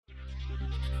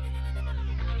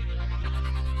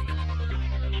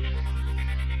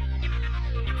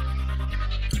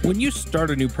When you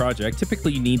start a new project,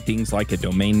 typically you need things like a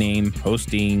domain name,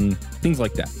 hosting, things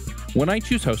like that. When I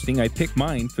choose hosting, I pick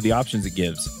mine for the options it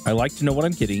gives. I like to know what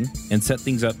I'm getting and set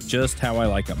things up just how I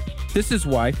like them. This is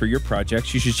why, for your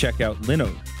projects, you should check out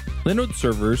Linode. Linode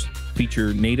servers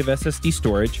feature native SSD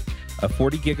storage, a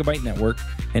 40 gigabyte network,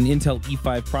 and Intel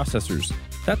E5 processors.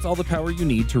 That's all the power you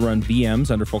need to run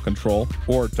VMs under full control,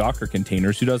 or Docker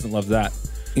containers, who doesn't love that,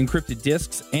 encrypted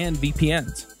disks, and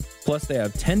VPNs. Plus, they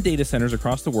have 10 data centers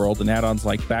across the world and add-ons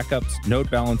like backups,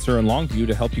 Node Balancer, and Longview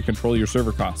to help you control your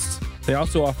server costs. They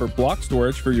also offer block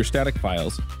storage for your static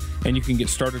files, and you can get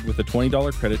started with a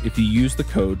 $20 credit if you use the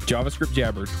code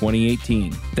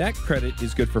JavaScriptJabber2018. That credit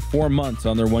is good for 4 months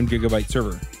on their 1 gigabyte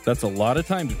server. That's a lot of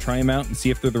time to try them out and see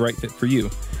if they're the right fit for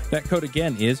you. That code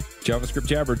again is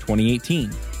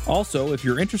JavaScriptJabber2018. Also, if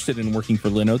you're interested in working for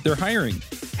Linode, they're hiring.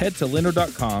 Head to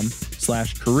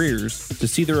linode.com/careers to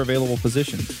see their available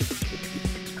positions.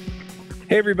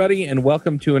 Hey, everybody, and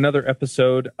welcome to another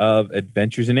episode of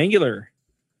Adventures in Angular.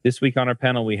 This week on our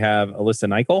panel, we have Alyssa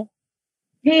Nichol.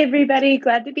 Hey, everybody.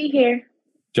 Glad to be here.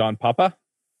 John Papa.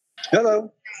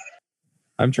 Hello.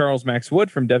 I'm Charles Max Wood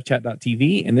from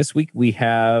devchat.tv, and this week we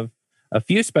have a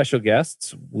few special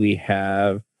guests. We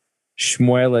have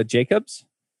Shmuela Jacobs.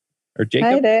 Or Jacob?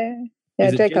 Hi there.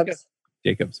 Yeah, Jacobs.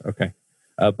 Jacobs, okay.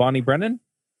 Bonnie Brennan.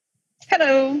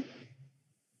 Hello.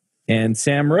 And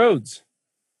Sam Rhodes.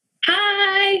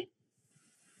 Hi.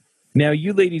 Now,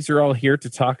 you ladies are all here to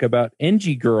talk about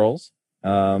NG Girls.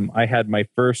 I had my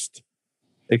first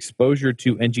exposure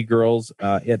to NG Girls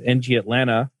at NG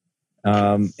Atlanta,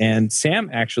 and Sam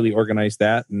actually organized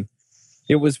that. And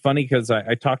it was funny because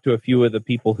I talked to a few of the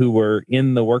people who were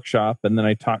in the workshop, and then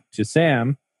I talked to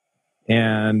Sam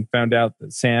and found out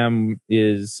that Sam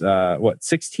is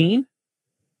 16,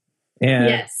 and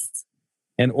Yes.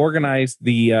 and organized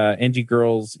the NG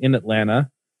Girls in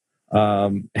Atlanta.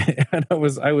 And I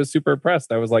was super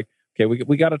impressed. I was like, okay,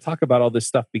 we got to talk about all this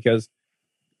stuff because,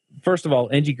 first of all,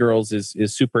 NG Girls is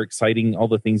super exciting. All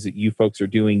the things that you folks are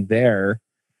doing there,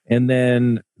 and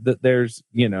then there's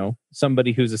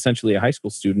somebody who's essentially a high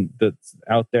school student that's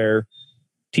out there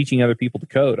teaching other people to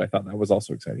code. I thought that was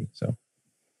also exciting. So.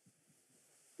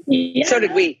 Yeah. So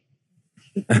did we.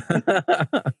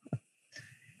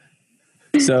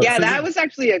 So that was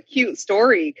actually a cute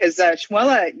story because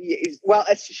Shmuela,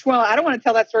 Shmuela, I don't want to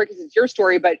tell that story because it's your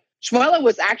story, but Shmuela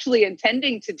was actually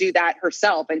intending to do that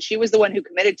herself, and she was the one who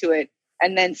committed to it.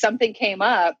 And then something came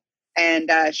up, and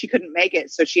she couldn't make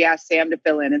it, so she asked Sam to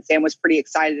fill in, and Sam was pretty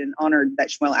excited and honored that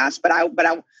Shmuela asked. But I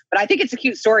think it's a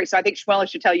cute story, so I think Shmuela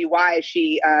should tell you why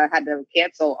she had to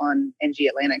cancel on NG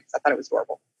Atlanta because I thought it was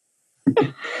adorable.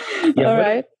 Yeah, all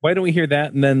right. Why don't we hear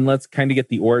that, and then let's kind of get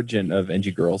the origin of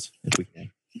NG Girls, if we can.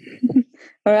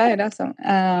 All right, awesome.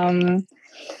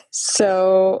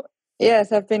 So,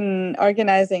 yes, I've been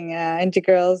organizing NG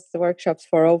Girls workshops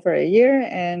for over a year,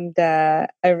 and I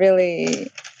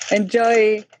really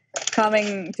enjoy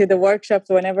coming to the workshops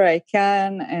whenever I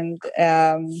can, and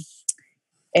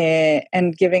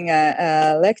giving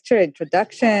a lecture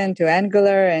introduction to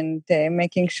Angular and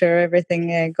making sure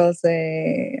everything goes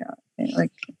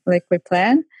like we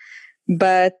plan.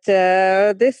 But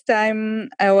this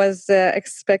time I was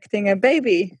expecting a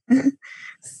baby.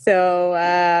 So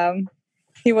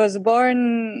he was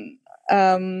born,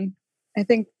 I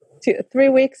think, 3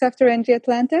 weeks after NG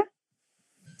Atlanta.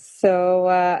 So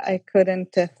I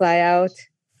couldn't fly out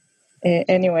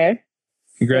anywhere.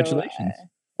 Congratulations. So,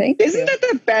 thank you. Isn't that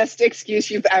the best excuse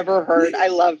you've ever heard? I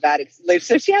love that.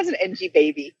 So she has an NG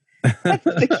baby. That's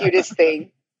the cutest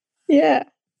thing. Yeah.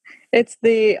 It's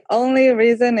the only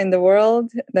reason in the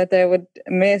world that I would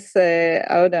miss, I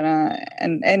don't know,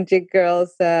 an NG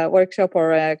Girls workshop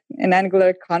or an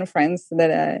Angular conference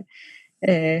that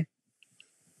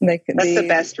like. That's the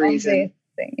best reason.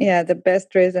 Yeah, the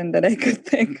best reason that I could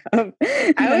think of.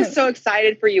 I was so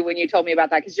excited for you when you told me about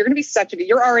that because you're going to be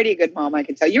you're already a good mom, I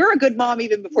can tell. You're a good mom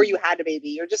even before you had a baby.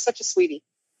 You're just such a sweetie.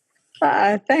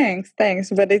 Thanks.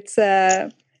 But it's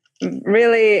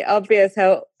really obvious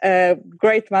how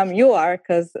great mom you are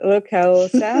because look how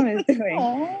Sam is doing.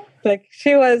 Aww. Like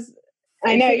she was.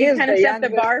 I know, you kind of set the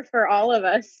bar for all of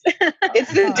us.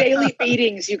 It's the daily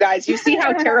feedings, you guys. You see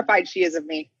how terrified she is of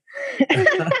me.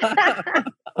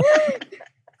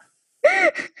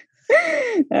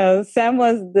 Sam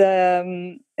was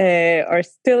or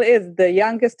still is the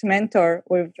youngest mentor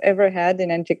we've ever had in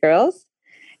NG Girls.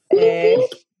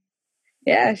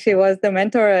 Yeah, she was the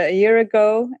mentor a year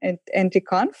ago at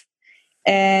NGConf.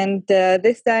 And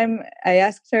this time I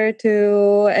asked her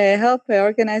to help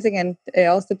organizing and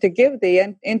also to give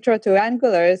the intro to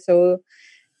Angular so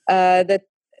that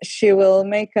she will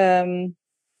make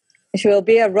she will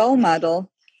be a role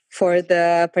model for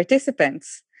the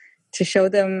participants to show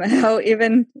them how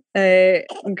even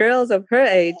girls of her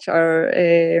age are,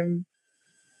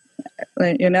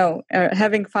 are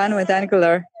having fun with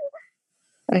Angular.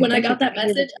 When I got that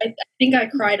message, I think I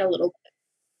cried a little bit.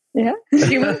 Yeah.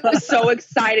 She was so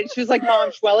excited. She was like,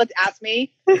 Mom, Shmuela asked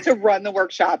me to run the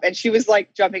workshop. And she was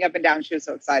like jumping up and down. She was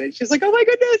so excited. She was like, oh my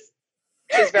goodness.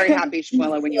 She was very happy,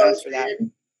 Shmuela, when you asked for that.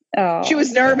 Oh, she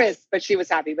was nervous, but she was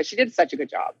happy. But she did such a good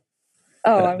job.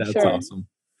 Oh, I'm that's sure. Awesome.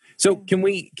 So can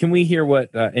we hear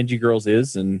what NG Girls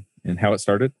is and how it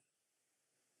started?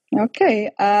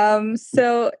 Okay.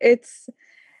 So it's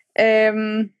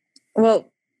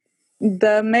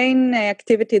the main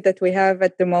activity that we have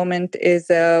at the moment is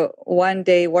a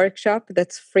one-day workshop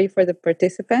that's free for the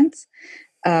participants.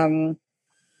 And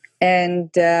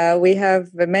we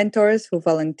have mentors who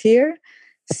volunteer.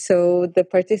 So the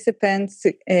participants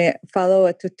follow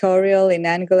a tutorial in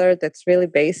Angular that's really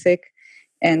basic,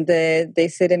 and they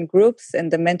sit in groups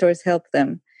and the mentors help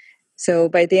them. So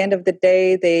by the end of the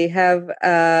day, they have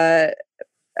a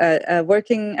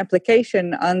working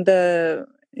application on the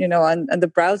on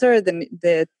the browser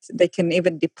that they can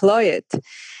even deploy it.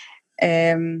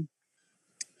 And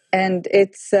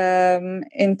it's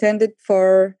intended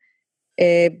for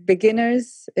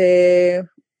beginners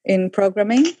in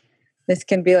programming. This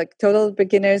can be like total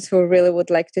beginners who really would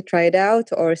like to try it out,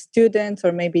 or students,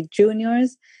 or maybe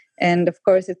juniors. And of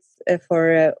course, it's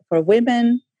for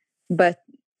women. But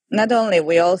not only,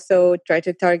 we also try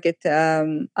to target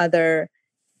other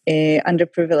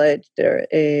underprivileged or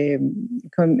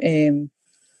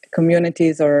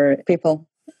communities or people.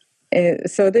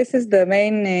 So this is the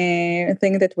main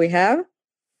thing that we have.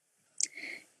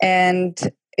 And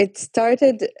it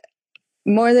started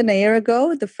more than a year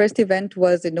ago. The first event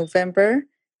was in November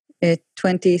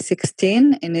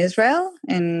 2016 in Israel,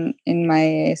 in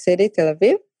my city, Tel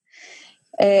Aviv.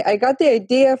 I got the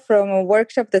idea from a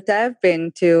workshop that I've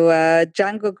been to,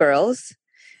 Django Girls,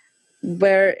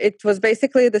 where it was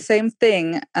basically the same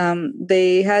thing.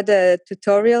 They had a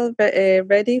tutorial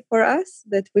ready for us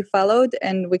that we followed,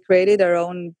 and we created our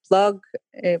own blog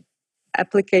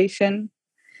application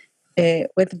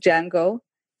with Django.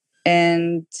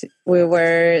 And we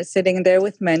were sitting there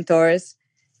with mentors.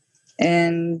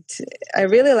 And I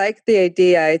really liked the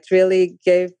idea. It really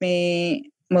gave me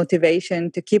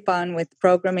motivation to keep on with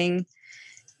programming.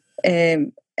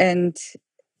 And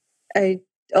I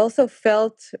also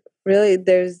felt really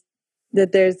there's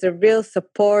a real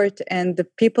support, and the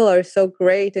people are so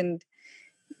great and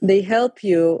they help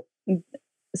you.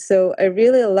 So I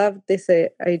really loved this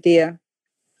idea.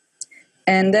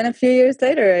 And then a few years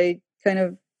later, I kind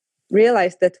of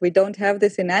realized that we don't have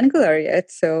this in Angular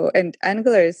yet. And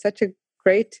Angular is such a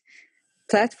great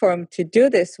platform to do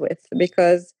this with,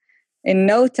 because in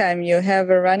no time you have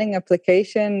a running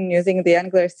application using the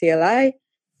Angular CLI.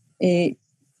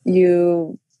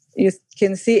 You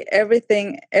can see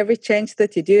everything, every change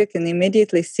that you do, you can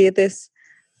immediately see this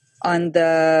on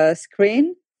the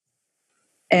screen.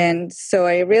 And so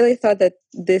I really thought that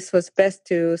this was best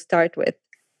to start with.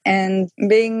 And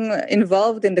being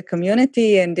involved in the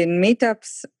community and in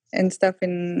meetups and stuff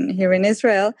here in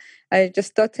Israel, I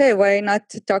just thought, hey, why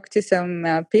not talk to some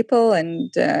people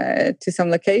and to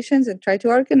some locations and try to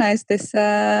organize this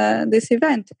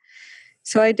event.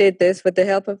 So I did this with the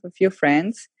help of a few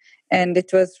friends, and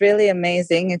it was really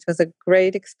amazing. It was a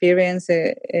great experience.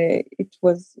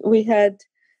 We had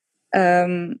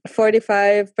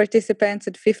 45 participants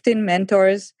and 15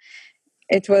 mentors.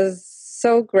 It was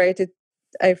so great.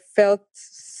 I felt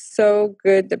so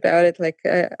good about it. Like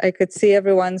I could see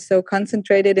everyone so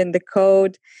concentrated in the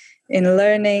code, in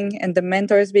learning, and the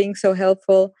mentors being so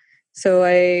helpful. So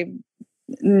I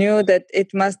knew that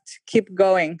it must keep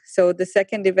going. So the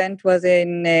second event was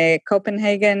in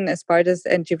Copenhagen as part of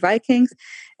NG Vikings.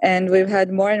 And we've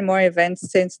had more and more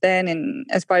events since then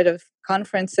as part of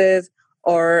conferences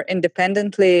or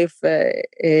independently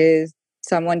if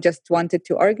someone just wanted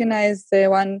to organize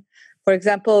one. For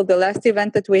example, the last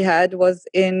event that we had was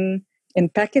in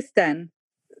Pakistan,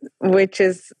 which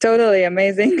is totally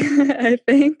amazing, I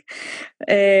think.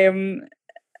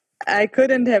 I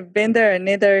couldn't have been there, and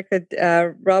neither could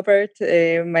Robert,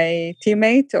 my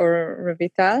teammate, or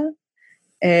Ravital.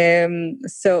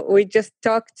 So we just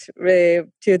talked to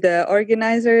the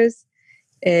organizers,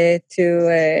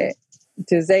 to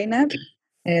Zainab,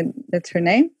 and that's her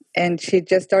name, and she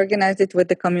just organized it with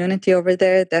the community over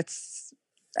there. That's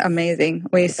amazing.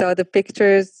 We saw the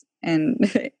pictures, and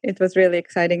it was really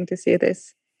exciting to see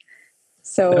this.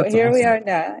 So That's here awesome. we are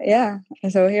now. Yeah.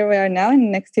 So here we are now.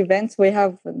 In next events, we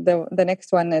have the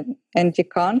next one at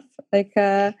NGConf, like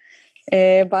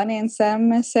Bonnie and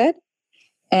Sam said.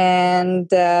 And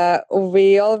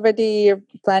we already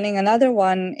planning another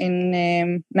one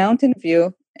in Mountain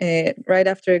View right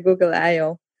after Google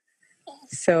I/O.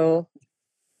 So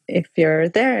if you're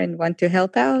there and want to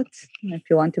help out, if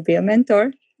you want to be a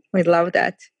mentor, we'd love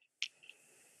that.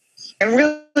 And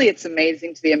really, it's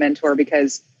amazing to be a mentor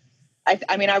because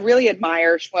I mean, I really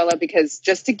admire Shmuela because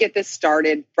just to get this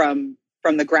started from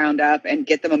the ground up and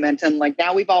get the momentum, like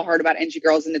now we've all heard about NG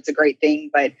Girls and it's a great thing,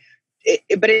 but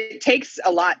it takes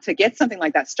a lot to get something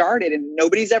like that started and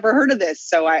nobody's ever heard of this.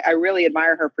 So I really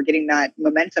admire her for getting that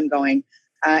momentum going.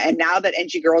 And now that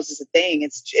NG Girls is a thing,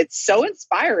 it's so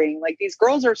inspiring. Like these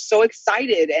girls are so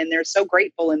excited and they're so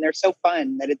grateful and they're so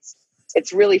fun that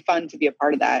it's really fun to be a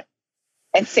part of that.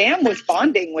 And Sam was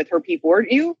bonding with her people,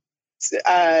 weren't you?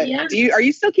 Yeah. Are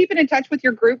you still keeping in touch with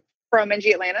your group from NG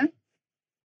Atlanta?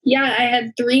 Yeah, I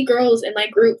had 3 girls in my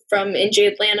group from NG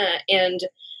Atlanta, and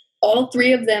all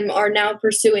 3 of them are now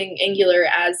pursuing Angular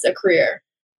as a career.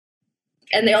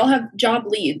 And they all have job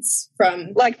leads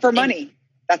from... Like for money.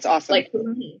 That's awesome. Like for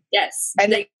money, yes.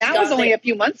 And that was only a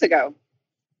few months ago.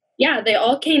 Yeah, they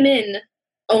all came in.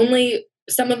 Only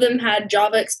some of them had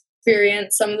Java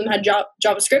experience, some of them had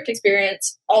JavaScript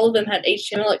experience, all of them had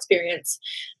HTML experience,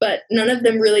 but none of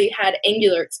them really had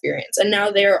Angular experience. And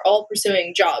now they're all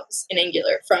pursuing jobs in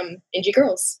Angular from NG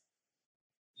Girls.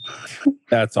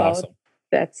 That's awesome.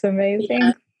 That's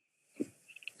amazing.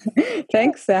 Yeah.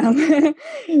 Thanks, Sam. This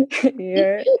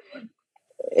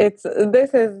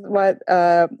is what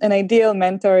an ideal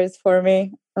mentor is for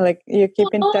me. Like you keep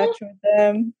in touch with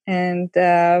them and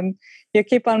you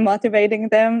keep on motivating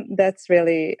them. That's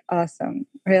really awesome.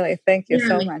 Really, thank you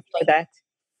so much for that.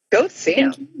 Go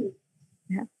Sam.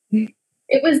 Yeah.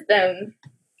 It was them.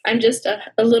 I'm just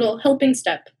a little helping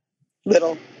step.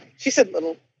 Little. She said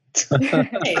little.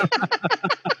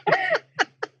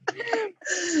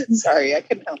 Sorry, I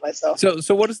couldn't help myself.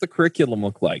 So what does the curriculum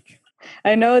look like?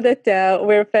 I know that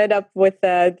we're fed up with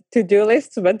to-do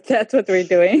lists, but that's what we're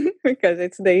doing because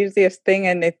it's the easiest thing,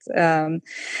 and it's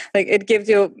like it gives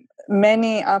you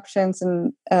many options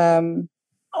and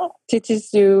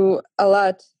teaches you a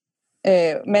lot,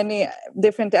 many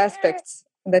different aspects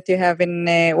that you have in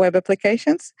web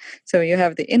applications. So you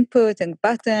have the input and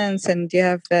buttons, and you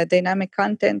have dynamic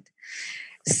content.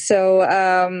 So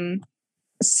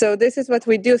this is what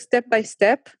we do step by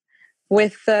step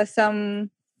with some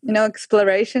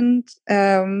exploration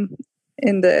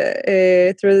in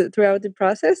the throughout the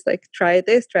process. Like try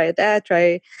this, try that,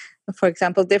 try, for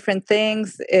example, different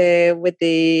things with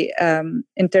the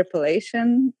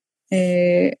interpolation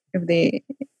of the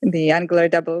Angular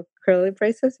double curly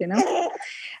braces.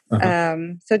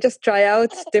 So just try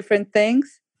out different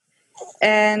things.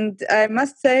 And I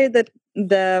must say that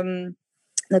the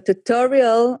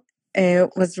tutorial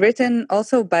was written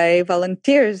also by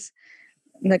volunteers.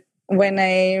 Like when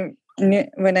I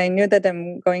knew that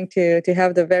I'm going to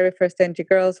have the very first NG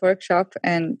Girls workshop,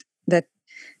 and that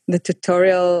the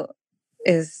tutorial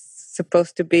is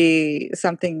supposed to be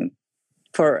something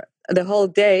for the whole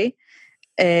day,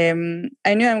 I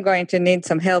knew I'm going to need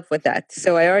some help with that.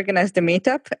 So I organized a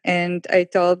meetup, and I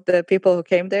told the people who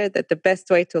came there that the best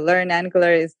way to learn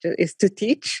Angular is to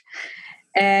teach.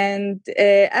 And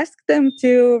asked them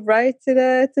to write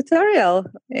the tutorial.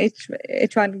 Each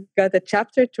one got a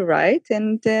chapter to write,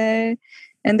 and they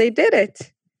did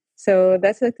it. So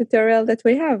that's the tutorial that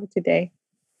we have today.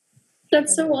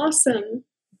 That's so awesome.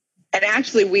 And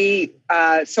actually,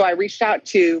 so I reached out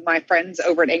to my friends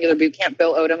over at Angular Bootcamp,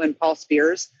 Bill Odom and Paul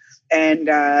Spears, and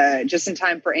just in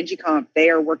time for NGConf, they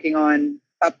are working on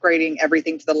upgrading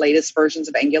everything to the latest versions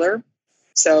of Angular.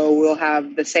 So we'll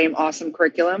have the same awesome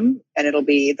curriculum, and it'll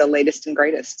be the latest and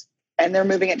greatest. And they're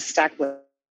moving it to Stacklet.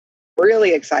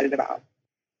 Really excited about.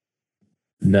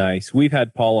 Nice. We've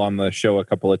had Paul on the show a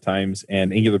couple of times,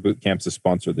 and Angular Bootcamp's a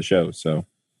sponsor of the show. So,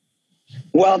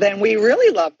 well, then we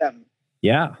really love them.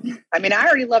 Yeah. I mean, I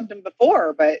already loved them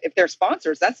before, but if they're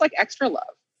sponsors, that's like extra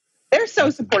love. They're so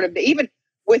supportive. Even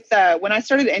with when I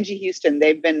started NG Houston,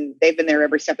 they've been there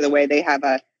every step of the way. They have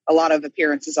a lot of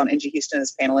appearances on NG Houston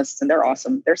as panelists, and they're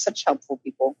awesome. They're such helpful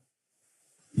people.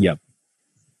 Yep.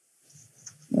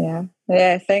 Yeah.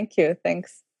 Thank you.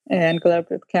 Thanks, Angular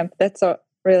Bootcamp. That's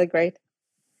really great.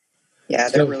 Yeah,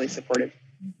 they're really supportive.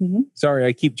 Mm-hmm. Sorry,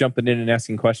 I keep jumping in and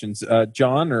asking questions.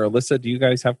 John or Alyssa, do you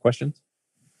guys have questions?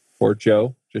 Or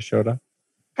Joe just showed up?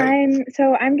 I'm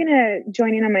going to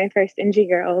join in on my first NG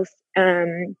Girls,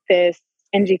 this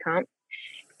NGConf.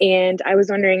 And I was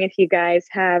wondering if you guys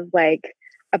have like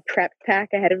a prep pack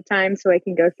ahead of time so I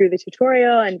can go through the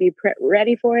tutorial and be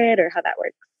ready for it, or how that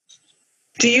works.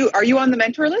 Are you on the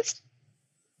mentor list?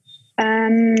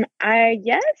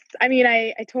 Yes. I mean,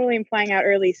 I totally am flying out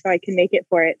early so I can make it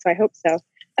for it. So I hope so.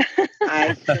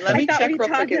 Let me check real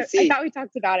quick and see. I thought we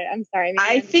talked about it. I'm sorry.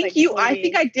 I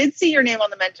think I did see your name on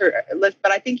the mentor list,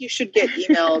 but I think you should get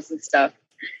emails and stuff.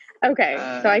 Okay.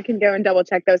 So I can go and double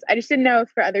check those. I just didn't know if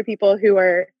for other people who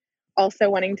are also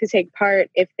wanting to take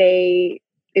part,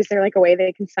 is there like a way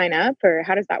they can sign up, or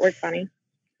how does that work, Bonnie?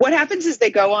 What happens is they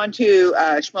go on to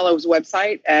Shmuela's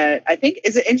website. I think,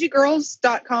 is it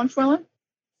nggirls.com, Shmuela?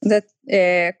 That's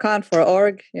con for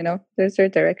org, there's a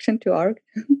direction to org.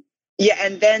 Yeah,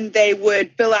 and then they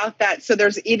would fill out that. So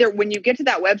there's either, when you get to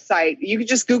that website, you can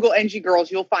just Google NG Girls,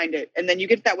 you'll find it. And then you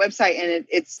get to that website and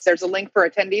there's a link for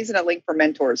attendees and a link for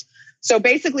mentors. So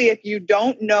basically, if you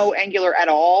don't know Angular at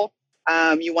all,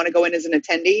 you want to go in as an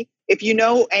attendee. If you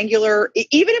know Angular,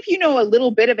 even if you know a little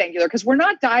bit of Angular, because we're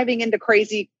not diving into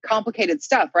crazy complicated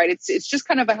stuff, right? It's just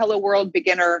kind of a hello world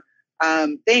beginner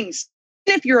things.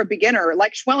 If you're a beginner,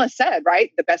 like Shmuela said,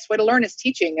 right, the best way to learn is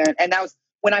teaching. And that was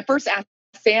when I first asked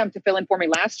Sam to fill in for me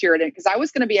last year, because I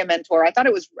was going to be a mentor. I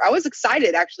was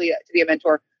excited actually to be a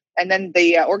mentor. And then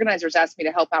the organizers asked me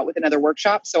to help out with another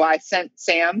workshop. So I sent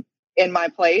Sam in my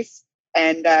place,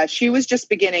 and she was just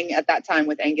beginning at that time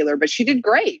with Angular, but she did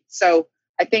great. So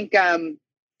I think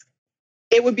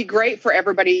it would be great for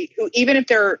everybody who, even if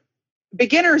they're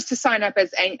beginners, to sign up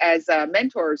as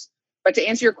mentors. But to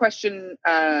answer your question,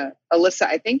 Alyssa,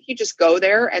 I think you just go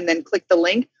there and then click the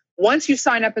link. Once you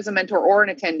sign up as a mentor or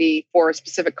an attendee for a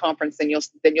specific conference, then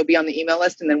you'll be on the email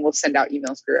list, and then we'll send out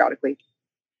emails periodically.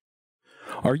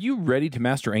 Are you ready to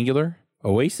master Angular?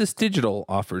 Oasis Digital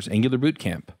offers Angular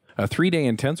Bootcamp, a 3-day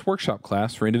intense workshop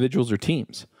class for individuals or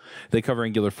teams. They cover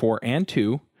Angular 4 and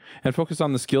 2 and focus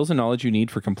on the skills and knowledge you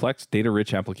need for complex,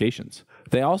 data-rich applications.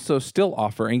 They also still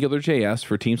offer AngularJS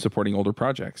for teams supporting older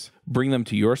projects. Bring them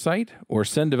to your site or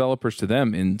send developers to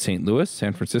them in St. Louis,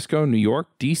 San Francisco, New York,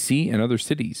 DC, and other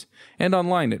cities, and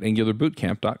online at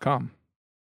angularbootcamp.com.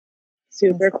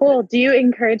 Super cool. Do you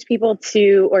encourage people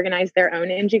to organize their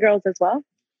own NG Girls as well?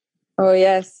 Oh,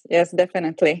 yes,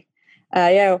 definitely.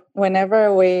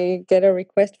 Whenever we get a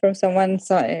request from someone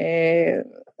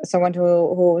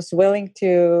who's willing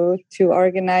to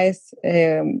organize,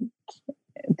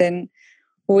 then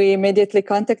we immediately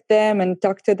contact them and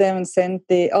talk to them and send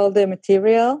all the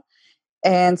material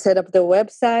and set up the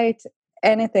website,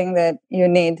 anything that you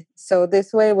need. So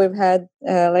this way we've had,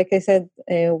 like I said,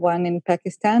 one in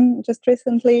Pakistan just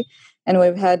recently, and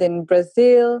we've had in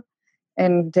Brazil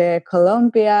and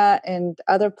Colombia and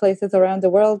other places around the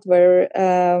world where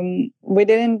we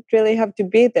didn't really have to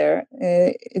be there.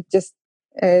 It just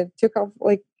took off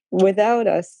like without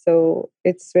us. So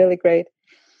it's really great.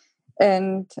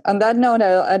 And on that note,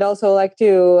 I'd also like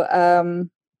to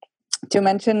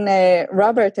mention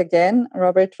Robert again,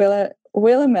 Robert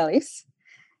Willemelis.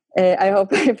 I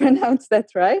hope I pronounced that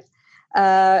right.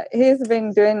 He's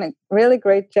been doing a really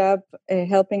great job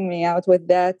helping me out with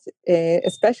that,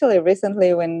 especially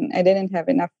recently when I didn't have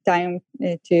enough time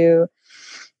to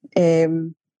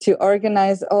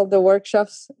organize all the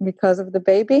workshops because of the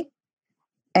baby.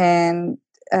 And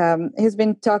he's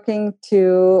been talking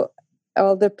to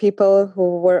all the people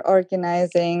who were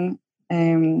organizing,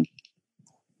 and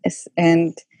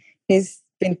he's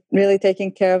been really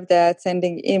taking care of that,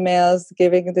 sending emails,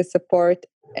 giving the support,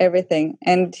 everything.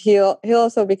 And he'll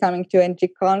also be coming to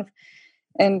NGConf,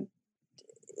 and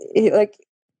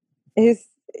he's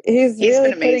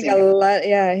really putting a lot.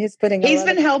 Yeah, he's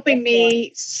been helping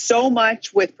me so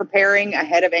much with preparing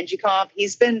ahead of NGConf.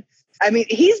 He's been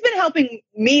helping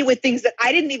me with things that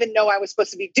I didn't even know I was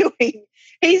supposed to be doing.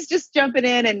 He's just jumping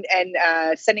in and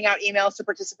sending out emails to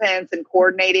participants and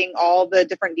coordinating all the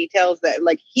different details. That,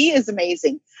 like, he is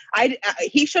amazing.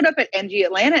 He showed up at NG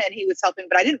Atlanta and he was helping,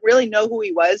 but I didn't really know who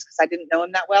he was because I didn't know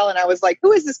him that well. And I was like,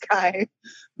 who is this guy?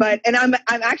 And I'm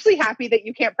actually happy that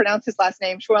you can't pronounce his last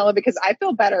name, Shmuela, because I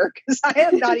feel better because I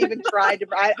have not even tried to.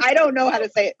 I don't know how to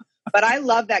say it. But I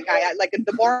love that guy.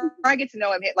 The more I get to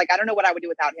know him, I don't know what I would do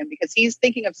without him, because he's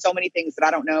thinking of so many things that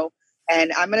I don't know.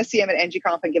 And I'm going to see him at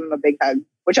NGConf and give him a big hug,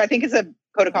 which I think is a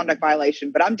code of conduct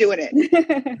violation, but I'm doing it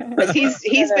because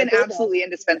he's been absolutely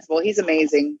indispensable. He's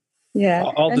amazing.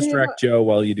 Yeah. I'll distract Joe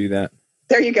while you do that.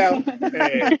 There you go.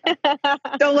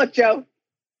 Don't look, Joe.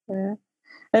 Yeah.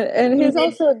 And he's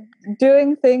also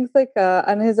doing things like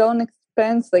on his own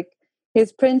expense, like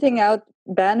he's printing out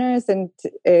banners and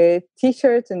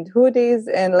t-shirts and hoodies,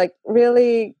 and like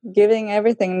really giving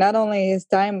everything, not only his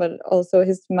time but also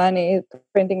his money,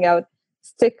 printing out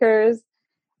stickers,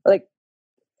 like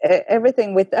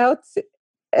everything without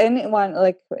anyone,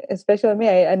 like especially me,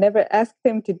 I never asked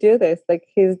him to do this. Like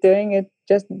he's doing it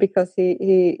just because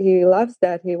he loves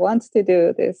that. He wants to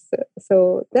do this.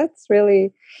 So that's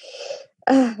really,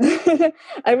 I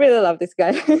really love this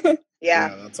guy.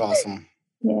 Yeah, that's awesome.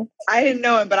 Yeah, I didn't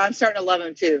know him, but I'm starting to love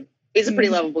him too. He's a pretty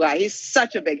lovable guy. He's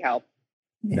such a big help.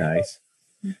 Nice.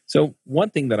 So one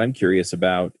thing that I'm curious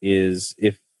about is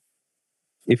if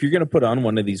you're going to put on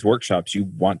one of these workshops, you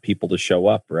want people to show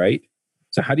up, right?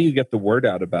 So how do you get the word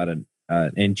out about an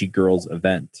NG Girls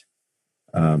event?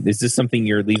 Is this something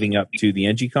you're leaving up to the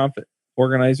NG Conf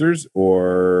organizers,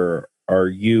 or are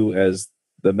you, as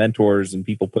the mentors and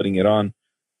people putting it on,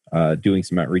 doing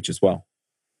some outreach as well?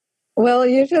 Well,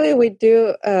 usually we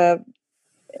do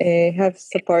have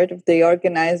support of the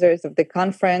organizers of the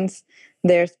conference.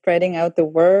 They're spreading out the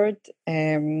word.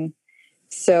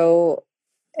 So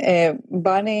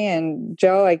Bonnie and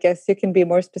Joe, I guess you can be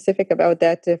more specific about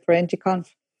that for NGConf,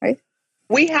 right?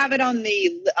 We have it on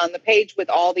the page with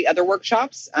all the other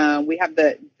workshops. We have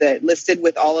the listed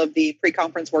with all of the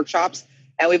pre-conference workshops,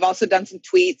 and we've also done some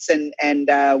tweets,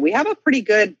 and we have a pretty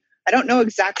good. I don't know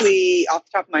exactly off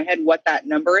the top of my head what that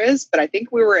number is, but I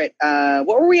think we were at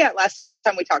what were we at last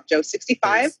time we talked, Joe?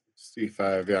 65?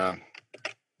 65, yeah.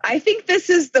 I think this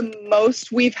is the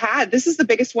most we've had. This is the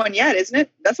biggest one yet, isn't it?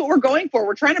 That's what we're going for.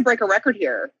 We're trying to break a record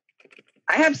here.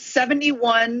 I have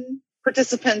 71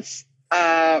 participants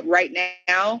right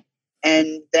now,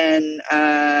 and then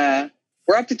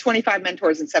we're up to 25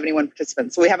 mentors and 71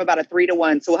 participants. So we have about a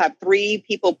 3-to-1. So we'll have 3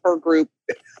 people per group,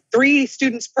 3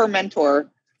 students per mentor.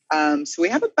 So we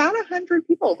have about 100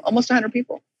 people, almost 100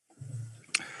 people.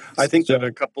 I think that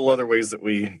a couple other ways that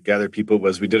we gathered people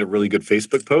was we did a really good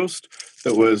Facebook post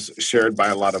that was shared by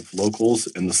a lot of locals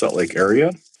in the Salt Lake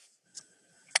area.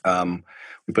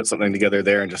 We put something together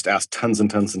there and just asked tons and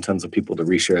tons and tons of people to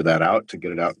reshare that out, to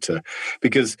get it out to,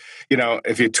 because, you know,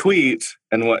 if you tweet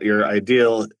and what your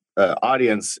ideal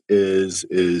audience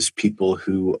is people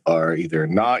who are either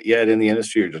not yet in the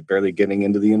industry or just barely getting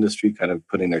into the industry, kind of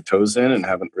putting their toes in and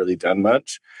haven't really done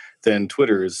much, then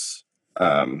Twitter's,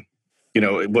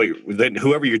 then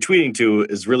whoever you're tweeting to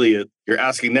is really, you're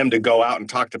asking them to go out and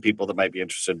talk to people that might be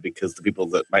interested, because the people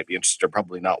that might be interested are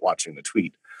probably not watching the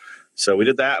tweet. So we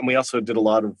did that, and we also did a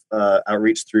lot of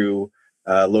outreach through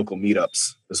local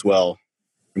meetups as well,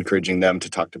 encouraging them to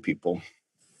talk to people.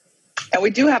 And we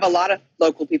do have a lot of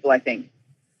local people, I think.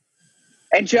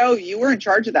 And Joe, you were in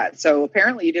charge of that, so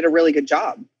apparently you did a really good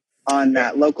job on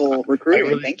that local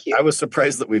recruiting. Thank you. I was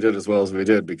surprised that we did as well as we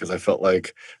did, because I felt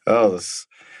like,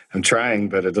 I'm trying,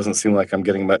 but it doesn't seem like I'm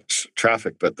getting much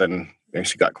traffic. But then we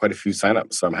actually got quite a few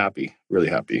signups, so I'm happy, really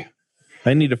happy.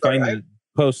 I need to find the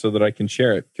post so that I can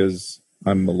share it, because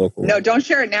I'm a local. No, don't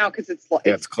share it now, because it's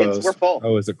closed. We're full.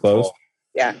 Oh, is it closed?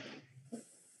 Yeah.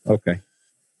 Okay.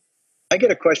 I get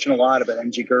a question a lot about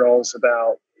NG Girls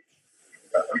about,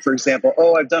 for example,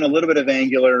 I've done a little bit of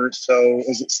Angular, so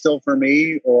is it still for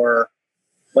me? Or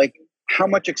like, how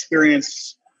much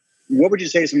experience, what would you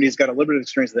say to somebody who's got a little bit of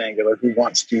experience with Angular who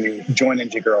wants to join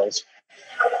NG Girls?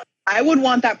 I would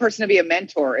want that person to be a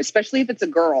mentor, especially if it's a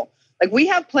girl. Like, we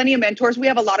have plenty of mentors. We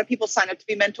have a lot of people sign up to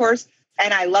be mentors,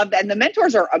 and I love that. And the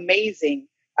mentors are amazing.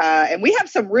 And we have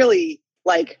some really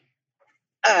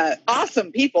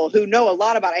awesome people who know a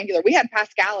lot about Angular. We had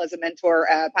Pascal as a mentor,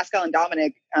 Pascal and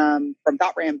Dominic from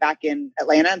ThoughtRam back in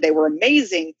Atlanta. They were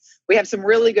amazing. We have some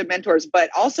really good mentors,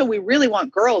 but also we really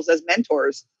want girls as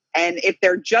mentors. And if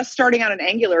they're just starting out in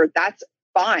Angular, that's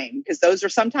fine, because those are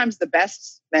sometimes the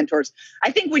best mentors.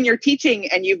 I think when you're teaching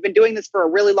and you've been doing this for a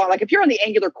really long, like if you're on the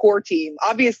Angular core team,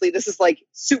 obviously this is like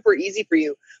super easy for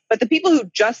you. But the people who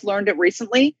just learned it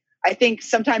recently, I think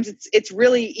sometimes it's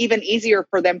really even easier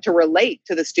for them to relate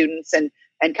to the students and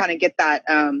kind of get that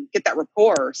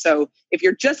rapport. So if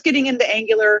you're just getting into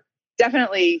Angular,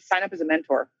 definitely sign up as a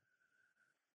mentor.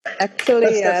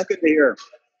 Actually, that's good to hear.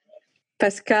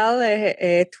 Pascal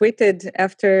tweeted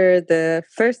after this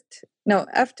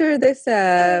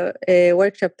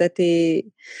workshop that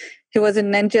he was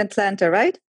in NG Atlanta,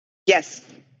 right? Yes.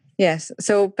 Yes.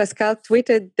 So Pascal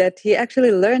tweeted that he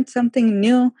actually learned something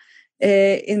new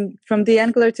from the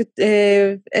Angular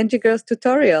NG Girls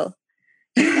tutorial.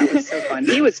 That was so fun.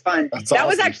 He was fun. That awesome.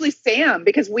 Was actually Sam,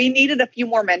 because we needed a few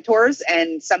more mentors,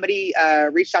 and somebody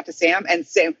reached out to Sam. And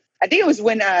Sam, I think it was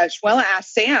when Shmuela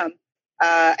asked Sam,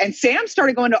 and Sam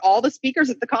started going to all the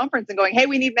speakers at the conference and going, "Hey,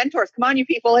 we need mentors. Come on, you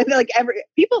people!" And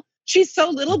she's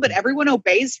so little, but everyone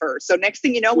obeys her. So next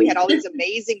thing you know, we had all these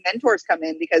amazing mentors come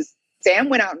in because Sam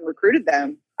went out and recruited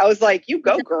them. I was like, "You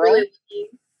go, girl."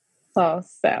 Oh,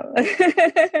 Sam.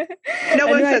 No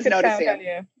one says no to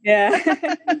Sam. Yeah.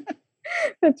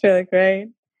 That's really great.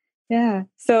 Yeah.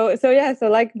 So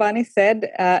like Bonnie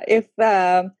said, if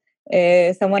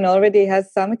someone already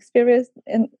has some experience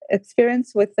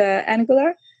with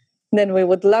Angular, then we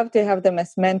would love to have them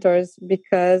as mentors,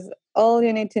 because all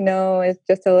you need to know is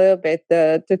just a little bit.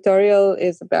 The tutorial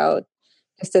is about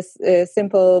just a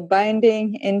simple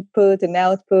binding, input and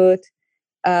output,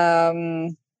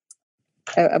 a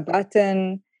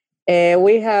button.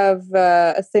 We have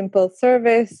a simple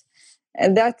service,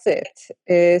 and that's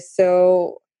it.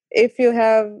 So if you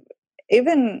have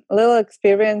even little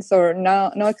experience or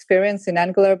no experience in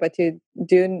Angular, but you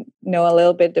do know a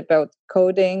little bit about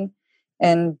coding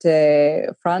and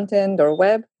front end or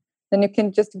web, then you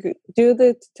can just do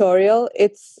the tutorial.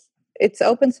 It's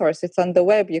open source. It's on the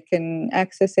web. You can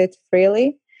access it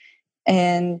freely,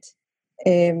 and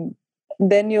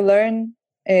then you learn.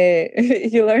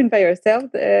 You learn by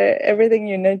yourself everything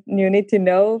you need to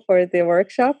know for the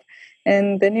workshop,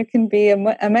 and then you can be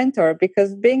a mentor,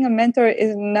 because being a mentor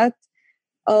is not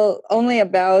only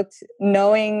about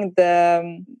knowing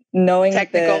the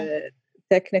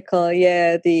technical,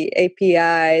 the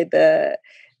API, the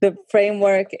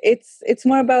framework. It's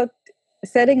more about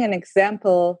setting an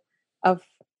example of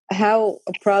how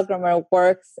a programmer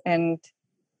works, and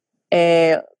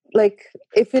like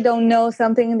if you don't know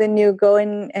something, then you go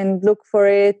in and look for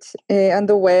it on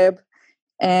the web,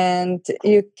 and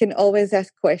you can always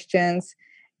ask questions.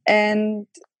 And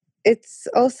it's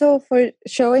also for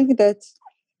showing that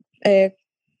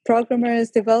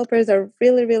programmers, developers are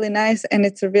really, really nice, and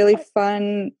it's a really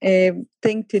fun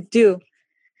thing to do.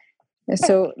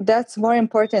 So that's more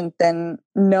important than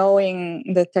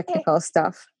knowing the technical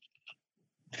stuff.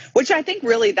 Which I think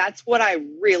really, that's what I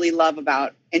really love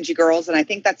about NG Girls. And I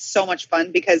think that's so much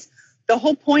fun, because the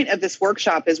whole point of this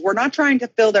workshop is we're not trying to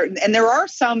fill and there are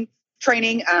some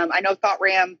training. I know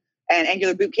ThoughtRam and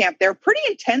Angular Bootcamp, they're pretty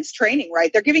intense training,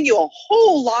 right? They're giving you a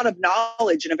whole lot of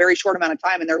knowledge in a very short amount of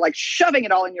time, and they're like shoving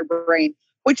it all in your brain,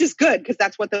 which is good because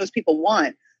that's what those people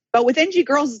want. But with NG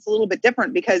Girls, it's a little bit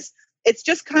different, because it's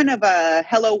just kind of a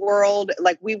hello world.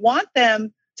 Like, we want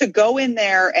them to go in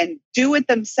there and do it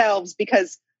themselves,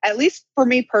 because at least for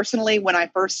me personally, when I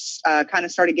first kind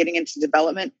of started getting into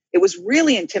development, it was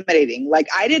really intimidating. Like,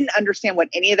 I didn't understand what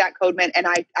any of that code meant. And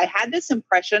I had this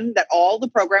impression that all the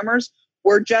programmers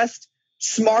were just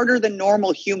smarter than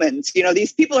normal humans. You know,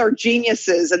 these people are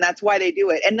geniuses and that's why they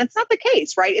do it. And that's not the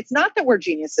case, right? It's not that we're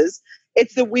geniuses.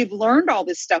 It's that we've learned all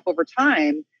this stuff over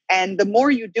time. And the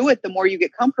more you do it, the more you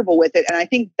get comfortable with it. And I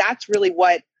think that's really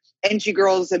what NG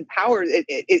Girls empowers.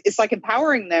 It's like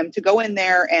empowering them to go in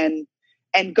there and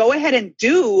go ahead and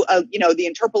do, the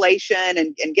interpolation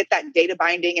and get that data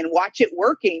binding and watch it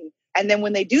working. And then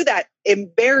when they do that,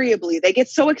 invariably, they get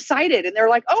so excited and they're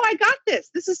like, oh, I got this.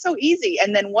 This is so easy.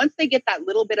 And then once they get that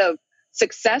little bit of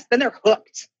success, then they're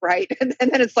hooked, right? And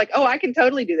then it's like, oh, I can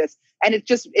totally do this. And it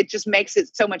just makes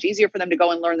it so much easier for them to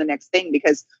go and learn the next thing,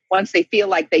 because once they feel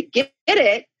like they get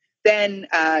it, then,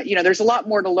 there's a lot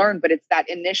more to learn, but it's that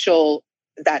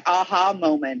aha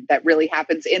moment that really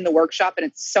happens in the workshop. And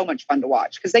it's so much fun to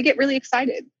watch because they get really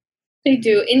excited. They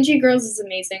do. NG Girls is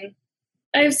amazing.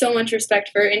 I have so much respect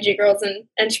for NG Girls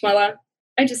and Shmuela.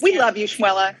 We love you,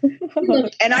 Shmuela.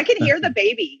 And I can hear the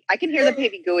baby. I can hear the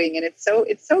baby gooing, and it's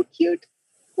so cute.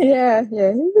 Yeah,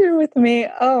 he's here with me.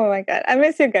 Oh my God, I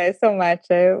miss you guys so much.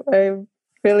 I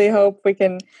really hope we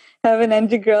can have an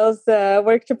NG Girls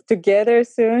workshop together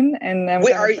soon. And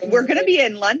we're going to be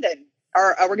in London.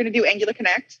 Are we going to do Angular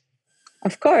Connect?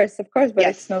 Of course, but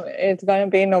yes. It's going to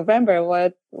be in November.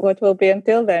 What will be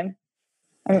until then?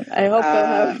 I hope we'll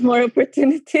have more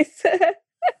opportunities.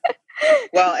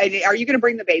 Well, are you going to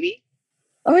bring the baby?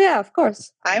 Oh yeah, of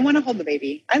course. I want to hold the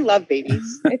baby. I love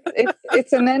babies.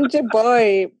 It's an NG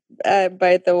boy,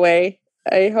 by the way.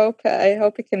 I hope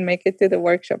he can make it to the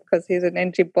workshop because he's an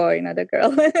NG boy, not a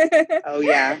girl. Oh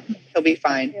yeah, he'll be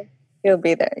fine. He'll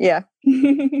be there. Yeah.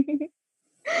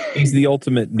 He's the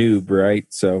ultimate noob, right?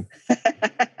 So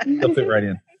he'll fit right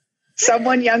in.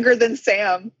 Someone younger than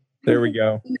Sam. There we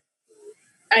go.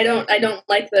 I don't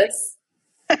like this.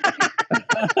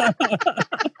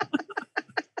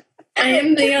 I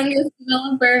am the youngest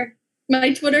developer.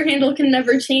 My Twitter handle can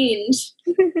never change.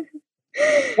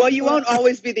 Well, you won't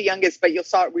always be the youngest, but you'll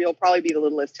probably be the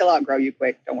littlest. He'll outgrow you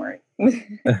quick. Don't worry.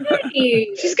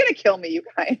 Hey. She's gonna kill me, you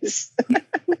guys.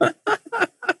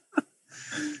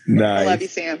 Nice. I love you,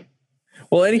 Sam.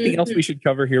 Well, anything else we should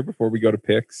cover here before we go to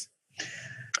picks?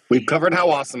 We've covered how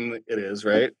awesome it is,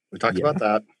 right? We talked about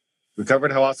that. We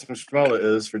covered how awesome Shmuela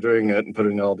is for doing it and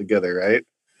putting it all together, right?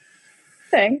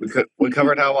 Thanks. We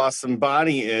covered how awesome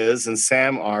Bonnie is and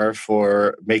Sam are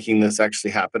for making this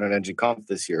actually happen at NGConf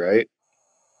this year, right?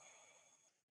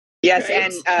 Yes,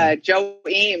 Right. and Joe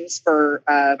Eames for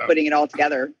putting it all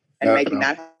together and making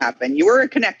that happen. You were a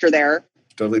connector there.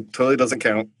 Totally doesn't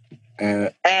count.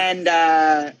 And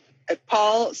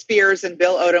Paul Spears and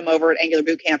Bill Odom over at Angular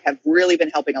Bootcamp have really been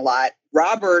helping a lot.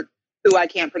 Robert, who I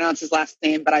can't pronounce his last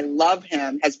name, but I love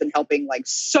him, has been helping like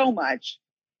so much.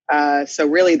 So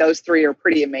really, those three are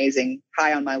pretty amazing.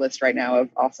 High on my list right now of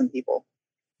awesome people.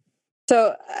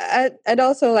 So I'd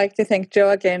also like to thank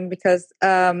Joe again because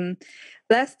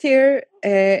last year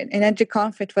in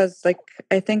NGConf, it was like,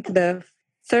 I think the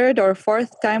third or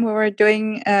fourth time we were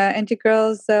doing NG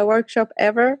Girls workshop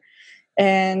ever.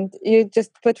 And you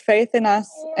just put faith in us,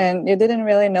 and you didn't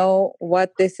really know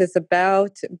what this is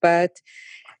about, but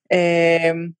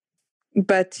you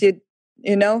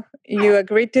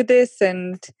agreed to this,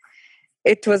 and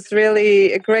it was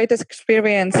really a great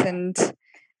experience, and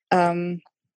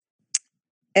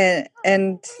it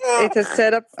has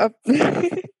set up my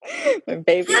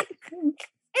baby.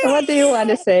 What do you want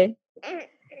to say?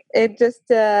 It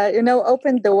just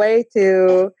opened the way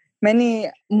to many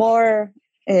more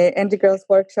NG Girls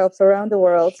workshops around the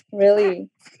world. Really,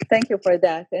 thank you for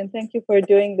that, and thank you for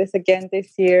doing this again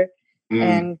this year,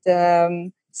 and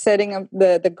setting up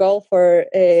the goal for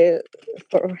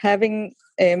having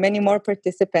many more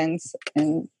participants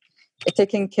and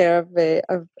taking care of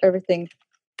everything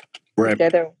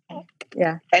together.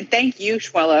 Yeah. And thank you,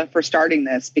 Shmuela, for starting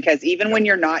this, because even when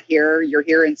you're not here, you're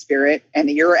here in spirit, and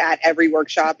you're at every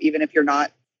workshop, even if you're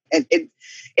not.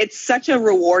 It's such a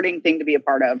rewarding thing to be a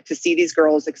part of, to see these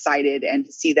girls excited and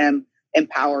to see them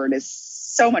empowered is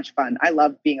so much fun. I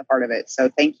love being a part of it. So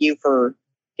thank you for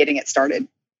getting it started.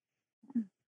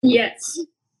 Yes,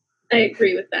 I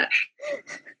agree with that.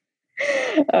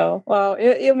 Oh, well,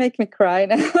 you make me cry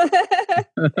now.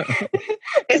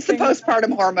 It's the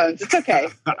postpartum hormones. It's okay.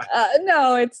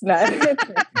 No, it's not. No,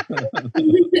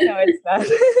 it's not.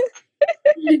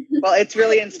 Well, it's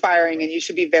really inspiring, and you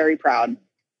should be very proud.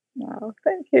 Oh,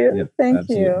 thank you. Yep, thank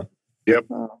absolutely. you. Yep.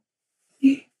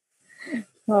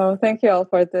 Oh, thank you all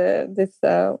for this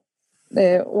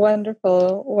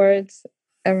wonderful words.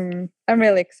 I'm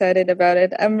really excited about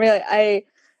it. I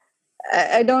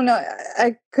don't know.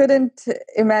 I couldn't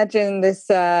imagine this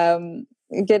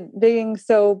being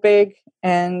so big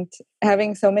and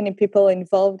having so many people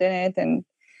involved in it, and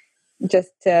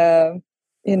just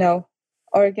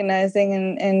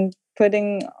organizing and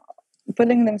putting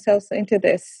themselves into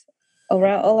this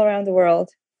all around the world,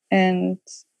 and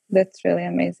that's really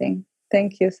amazing.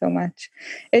 Thank you so much.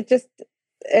 It just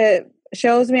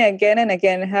shows me again and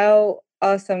again how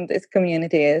awesome this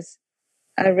community is.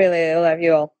 I really love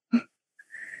you all.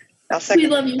 We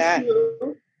love you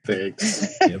too.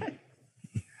 Thanks. Yep.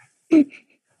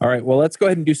 All right, well, let's go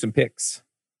ahead and do some picks.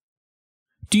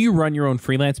 Do you run your own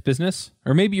freelance business?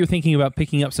 Or maybe you're thinking about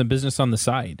picking up some business on the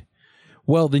side?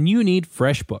 Well, then you need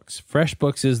FreshBooks.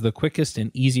 FreshBooks is the quickest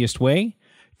and easiest way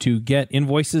to get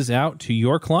invoices out to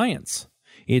your clients.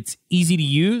 It's easy to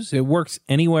use. It works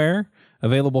anywhere,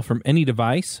 available from any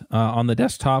device, on the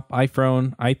desktop,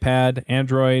 iPhone, iPad,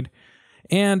 Android,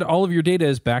 and all of your data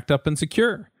is backed up and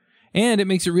secure. And it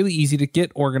makes it really easy to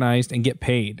get organized and get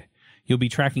paid. You'll be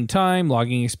tracking time,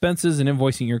 logging expenses, and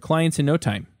invoicing your clients in no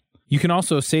time. You can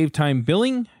also save time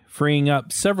billing, freeing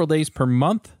up several days per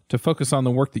month to focus on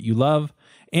the work that you love,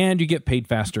 and you get paid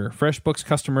faster. FreshBooks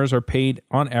customers are paid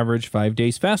on average 5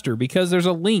 days faster because there's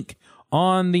a link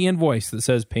on the invoice that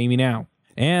says pay me now.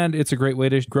 And it's a great way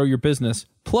to grow your business.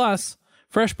 Plus,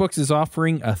 FreshBooks is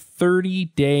offering a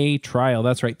 30-day trial.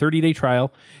 That's right, 30-day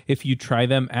trial if you try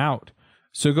them out.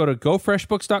 So go to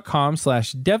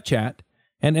gofreshbooks.com/devchat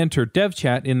and enter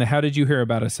devchat in the How Did You Hear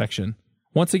About Us section.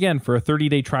 Once again, for a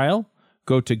 30-day trial,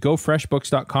 go to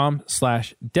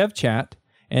gofreshbooks.com/devchat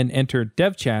and enter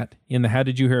devchat in the How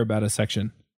Did You Hear About Us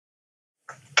section.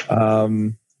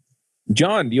 John,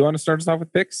 do you want to start us off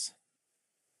with picks?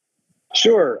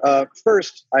 Sure.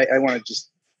 First, I want to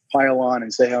just pile on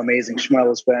and say how amazing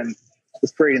Shmuela's been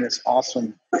with creating this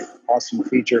awesome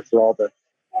feature for all the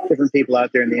different people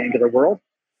out there in the Angular world.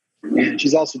 And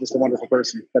she's also just a wonderful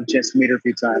person. I've had a chance to meet her a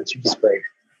few times. She's just great.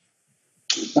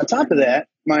 On top of that,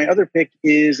 my other pick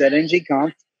is at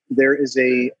NGConf. There is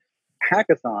a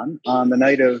hackathon on the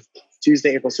night of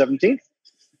Tuesday, April 17th.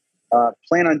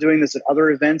 Plan on doing this at other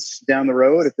events down the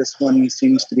road if this one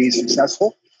seems to be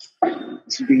successful.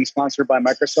 This is being sponsored by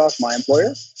Microsoft, my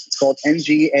employer. It's called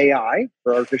NGAI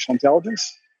for Artificial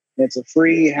Intelligence. And it's a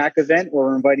free hack event where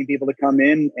we're inviting people to come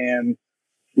in and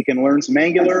you can learn some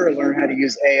Angular, learn how to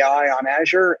use AI on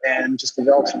Azure, and just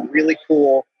develop some really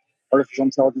cool artificial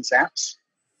intelligence apps.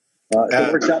 If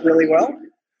it works out really well,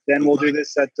 then we'll do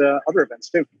this at other events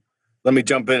too. let me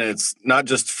jump in. It's not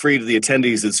just free to the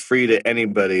attendees; it's free to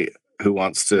anybody who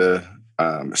wants to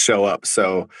show up.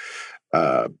 So,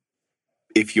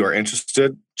 if you are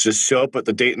interested, just show up at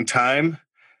the date and time.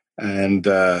 And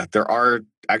there are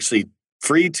actually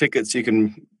free tickets you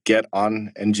can get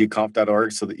on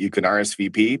ngconf.org so that you can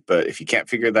RSVP. But if you can't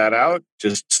figure that out,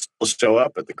 just show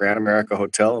up at the Grand America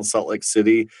Hotel in Salt Lake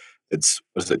City. It's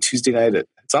Tuesday night?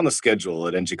 It's on the schedule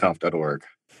at ngconf.org.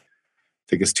 I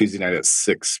think it's Tuesday night at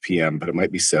 6 p.m., but it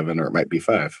might be 7 or it might be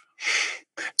 5.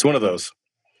 It's one of those.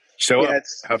 Show up,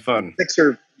 have fun. 6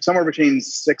 or somewhere between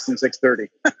 6 and 6:30.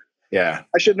 Yeah.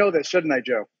 I should know this, shouldn't I,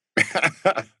 Joe?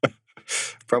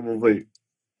 Probably.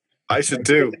 I should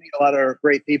too. A lot of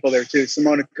great people there too.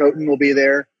 Simona Coton will be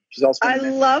there. She's also. I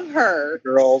love her.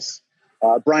 Girls.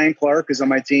 Brian Clark is on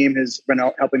my team. Has been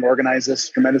helping organize this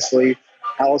tremendously.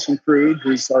 Allison Krug,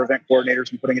 who's our event coordinator, has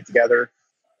been putting it together.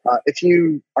 If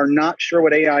you are not sure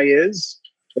what AI is,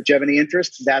 but you have any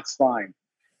interest, that's fine.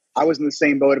 I was in the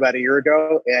same boat about a year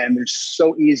ago, and they're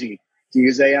so easy to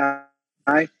use AI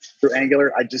through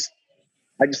Angular. I just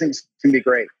think it's going to be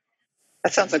great.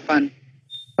 That sounds like fun.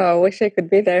 Oh, I wish I could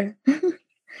be there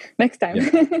next time.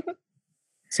 Yeah.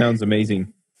 Sounds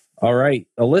amazing. All right.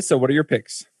 Alyssa, what are your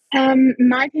picks?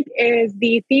 My pick is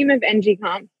the theme of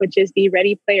NGConf, which is the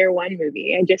Ready Player One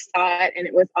movie. I just saw it and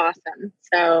it was awesome.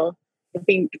 So I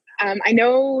think I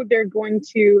know they're going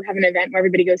to have an event where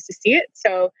everybody goes to see it.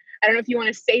 So I don't know if you want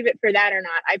to save it for that or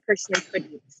not. I personally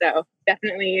couldn't. So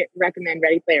definitely recommend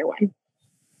Ready Player One.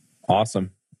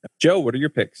 Awesome. Joe, what are your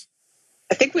picks?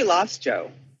 I think we lost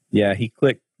Joe. Yeah,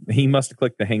 he must have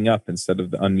clicked the hang up instead of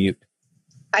the unmute.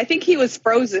 I think he was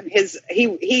frozen.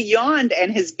 He yawned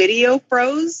and his video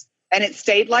froze and it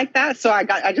stayed like that. So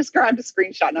I just grabbed a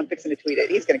screenshot and I'm fixing to tweet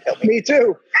it. He's going to kill me. Me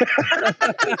too.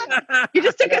 You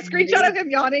just took a screenshot of him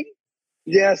yawning?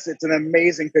 Yes, it's an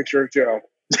amazing picture of Joe.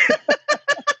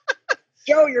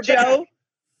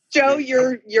 Joe,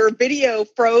 your video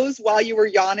froze while you were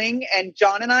yawning, and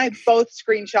John and I both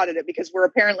screenshotted it because we're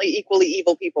apparently equally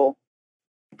evil people.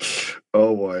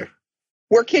 Oh boy.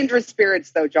 We're kindred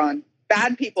spirits though, John.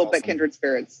 Bad people, awesome. But kindred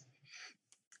spirits.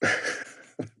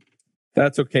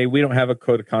 That's okay. We don't have a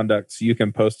code of conduct, so you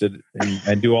can post it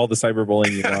and do all the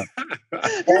cyberbullying you want.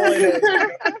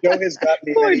 Joe has got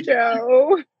me. Poor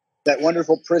Joe. That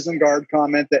wonderful prison guard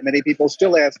comment that many people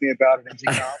still ask me about at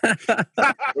NGConf,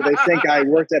 where they think I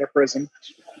worked at a prison.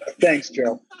 Thanks,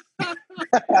 Joe.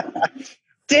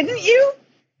 Didn't you?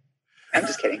 I'm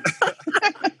just kidding.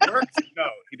 No,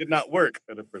 he did not work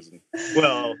at a prison.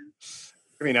 Well,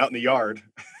 I mean, out in the yard.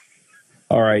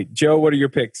 All right. Joe, what are your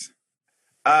picks?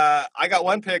 I got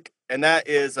one pick, and that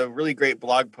is a really great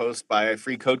blog post by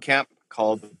Free Code Camp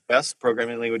called The Best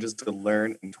Programming Languages to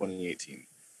Learn in 2018.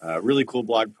 Really cool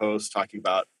blog post talking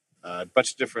about a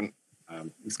bunch of different,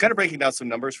 it's kind of breaking down some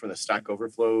numbers from the Stack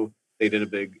Overflow. They did a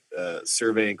big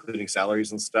survey, including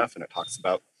salaries and stuff, and it talks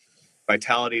about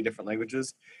vitality, different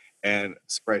languages. And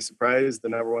surprise, surprise, the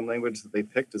number one language that they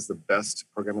picked is the best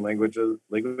programming language to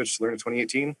learn in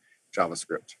 2018,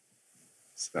 JavaScript.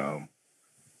 So I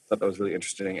thought that was really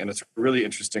interesting. And it's a really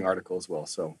interesting article as well.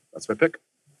 So that's my pick.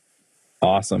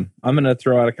 Awesome. I'm going to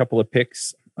throw out a couple of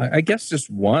picks. I guess just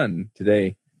one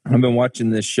today. I've been watching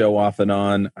this show off and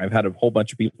on. I've had a whole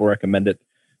bunch of people recommend it.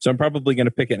 So I'm probably going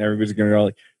to pick it and everybody's going to go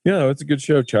like, yeah, it's a good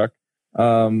show, Chuck.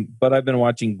 But I've been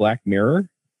watching Black Mirror.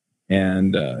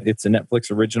 And it's a Netflix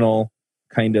original,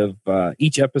 kind of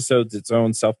each episode's its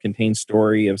own self-contained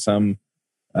story of some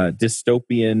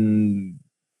dystopian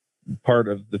part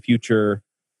of the future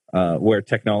where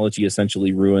technology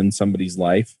essentially ruins somebody's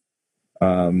life.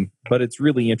 But it's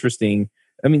really interesting.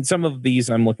 I mean, some of these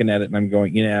I'm looking at it and I'm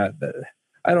going,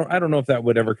 I don't know if that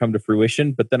would ever come to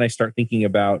fruition. But then I start thinking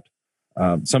about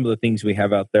some of the things we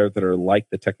have out there that are like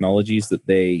the technologies that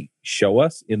they show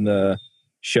us in the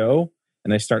show.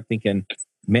 And I start thinking,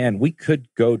 man, we could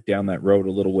go down that road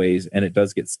a little ways, and it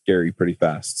does get scary pretty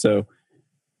fast. So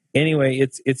anyway,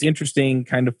 it's interesting,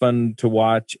 kind of fun to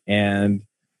watch. And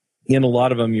in a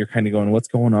lot of them, you're kind of going, what's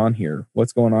going on here?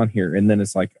 What's going on here? And then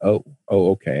it's like, oh,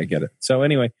 okay, I get it. So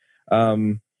anyway,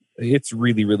 it's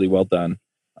really, really well done.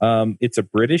 It's a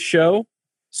British show.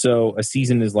 So a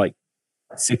season is like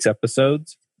 6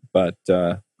 episodes, but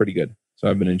pretty good. So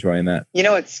I've been enjoying that. You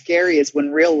know what's scary is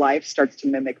when real life starts to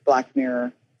mimic Black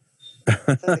Mirror.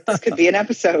 So like, this could be an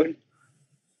episode.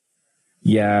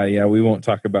 Yeah. We won't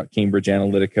talk about Cambridge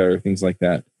Analytica or things like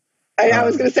that. I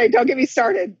was going to say, don't get me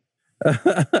started.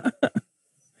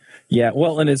 Yeah,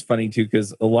 well, and it's funny too,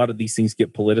 because a lot of these things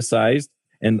get politicized.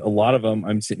 And a lot of them,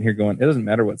 I'm sitting here going, it doesn't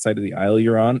matter what side of the aisle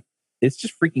you're on. It's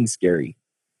just freaking scary.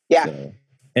 Yeah. So,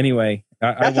 anyway.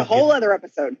 That's a whole other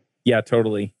episode. Yeah,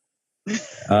 totally.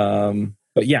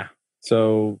 But yeah,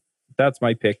 so that's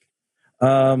my pick.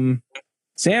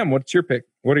 Sam, what's your pick?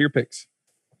 What are your picks?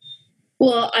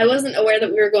 Well, I wasn't aware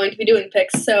that we were going to be doing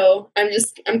picks, so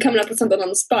I'm coming up with something on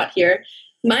the spot here.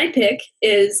 My pick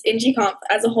is NGConf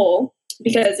as a whole,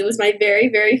 because it was my very,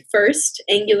 very first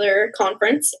Angular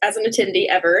conference as an attendee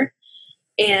ever.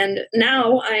 And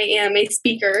now I am a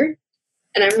speaker,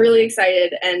 and I'm really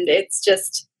excited, and it's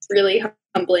just really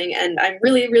humbling, and I'm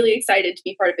really, really excited to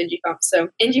be part of NGConf. So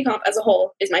NGConf as a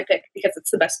whole is my pick because it's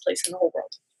the best place in the whole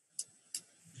world.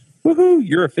 Woohoo!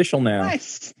 You're official now.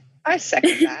 Nice. I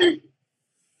second that.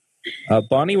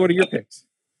 Bonnie, what are your picks?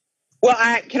 Well,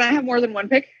 can I have more than one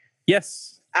pick?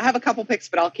 Yes. I have a couple picks,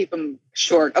 but I'll keep them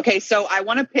short. Okay, so I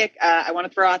want to pick. I want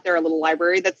to throw out there a little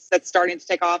library that's starting to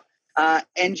take off.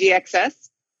 NGXS,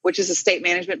 which is a state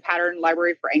management pattern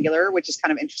library for Angular, which is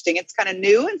kind of interesting. It's kind of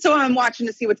new, and so I'm watching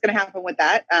to see what's going to happen with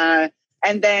that.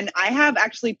 And then I have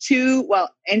actually two.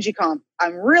 Well, NGConf.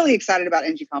 I'm really excited about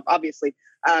NGConf, obviously,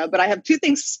 but I have two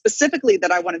things specifically that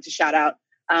I wanted to shout out.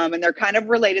 And they're kind of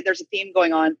related. There's a theme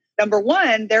going on. Number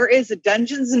one, there is a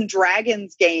Dungeons and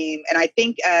Dragons game. And I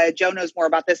think Joe knows more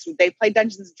about this. They played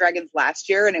Dungeons and Dragons last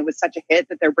year, and it was such a hit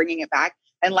that they're bringing it back.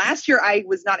 And last year, I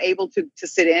was not able to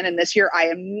sit in. And this year, I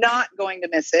am not going to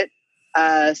miss it.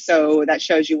 So that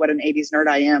shows you what an 80s nerd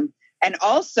I am. And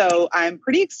also, I'm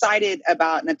pretty excited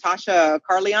about Natasha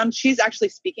Carleon. She's actually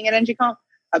speaking at NGConf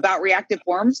about reactive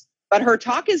forms. But her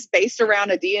talk is based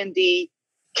around a D&D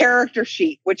character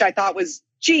sheet, which I thought was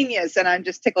genius, and I'm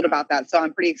just tickled about that. So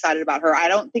I'm pretty excited about her. I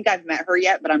don't think I've met her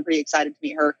yet, but I'm pretty excited to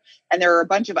meet her. And there are a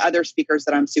bunch of other speakers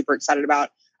that I'm super excited about.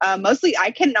 Mostly,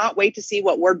 I cannot wait to see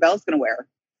what Word Bell's going to wear.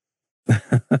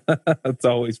 That's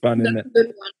always fun, isn't it? That's a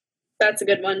good one. That's a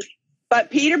good one.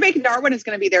 But Peter Bacon-Darwin is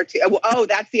going to be there too. Oh,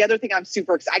 that's the other thing I'm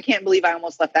super excited. I can't believe I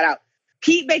almost left that out.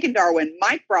 Pete Bacon-Darwin,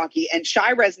 Mike Brocky, and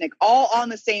Shai Resnick all on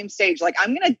the same stage. Like,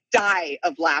 I'm going to die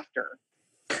of laughter.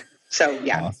 So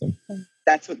yeah, awesome.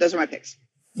 Those are my picks.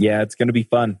 Yeah, it's going to be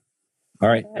fun. All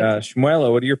right,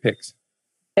 Shmuela, what are your picks?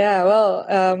 Yeah,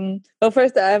 well,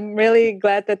 first, I'm really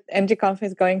glad that NGConf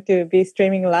is going to be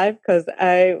streaming live because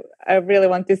I really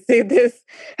want to see this.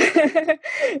 Shai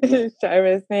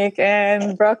Resnick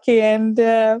and Brocky and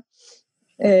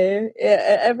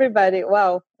everybody.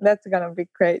 Wow, that's gonna be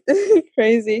great,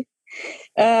 crazy.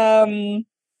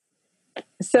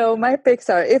 So my picks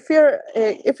are: if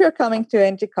you're coming to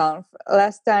NGConf,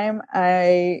 last time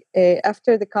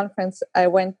after the conference I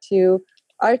went to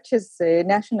Arches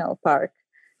National Park.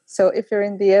 So if you're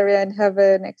in the area and have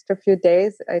an extra few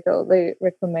days, I totally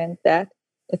recommend that.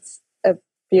 It's a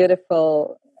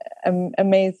beautiful,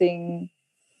 amazing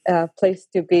place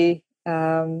to be,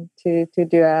 to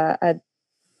do a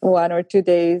 1 or 2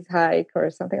 days hike or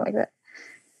something like that.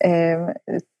 And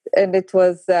it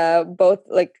was both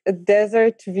like a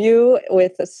desert view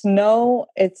with snow.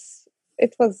 It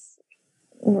was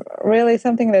really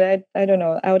something that I don't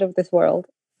know, out of this world.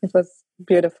 It was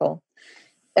beautiful.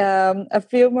 A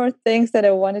few more things that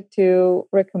I wanted to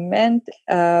recommend.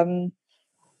 The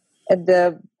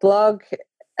blog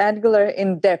Angular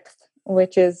in Depth,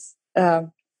 which is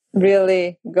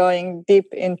really going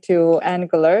deep into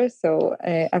Angular. So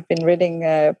I've been reading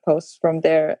posts from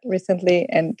there recently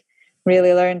and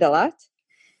really learned a lot.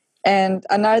 And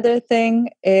another thing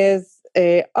is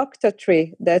a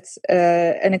Octatree. That's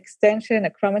an extension, a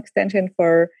Chrome extension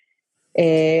for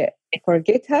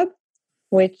GitHub,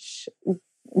 which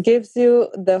gives you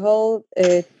the whole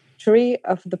tree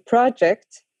of the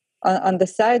project on the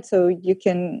side, so you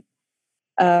can.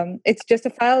 It's just a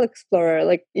file explorer.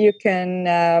 Like you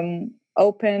can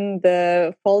open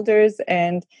the folders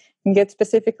and get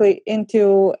specifically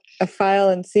into a file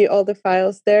and see all the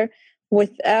files there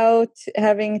without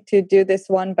having to do this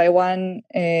one by one,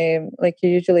 like you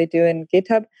usually do in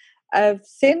GitHub. I've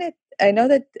seen it. I know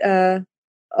that.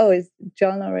 Is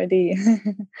John already?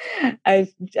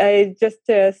 I just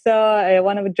saw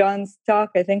one of John's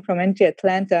talk, I think from NG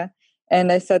Atlanta,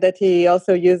 and I saw that he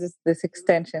also uses this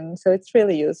extension. So it's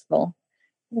really useful.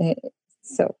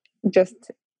 So just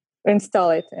install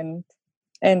it and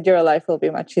your life will be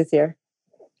much easier.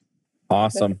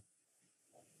 Awesome.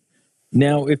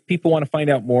 Now, if people want to find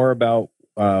out more about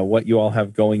what you all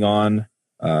have going on,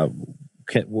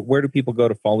 where do people go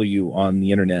to follow you on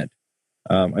the internet?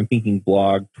 I'm thinking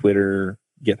blog, Twitter,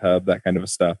 GitHub, that kind of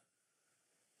stuff.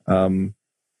 Shmuela,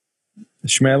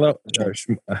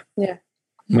 yeah,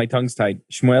 my tongue's tied.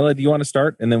 Shmuela, do you want to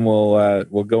start, and then we'll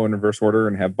go in reverse order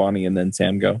and have Bonnie and then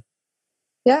Sam go?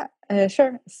 Yeah,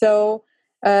 sure. So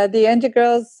the NG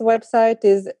Girls website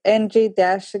is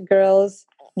ng-girls.org,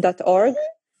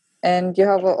 and you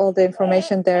have all the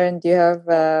information there, and you have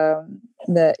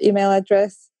the email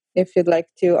address if you'd like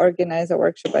to organize a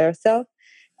workshop by yourself.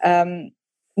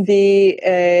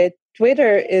 The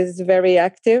Twitter is very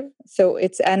active, so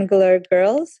it's Angular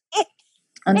Girls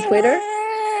on Twitter,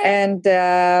 and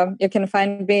you can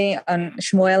find me on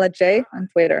Shmuela J on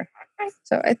Twitter.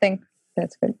 So I think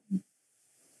that's good.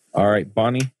 All right,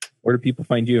 Bonnie, where do people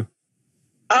find you?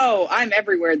 Oh, I'm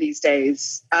everywhere these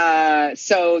days.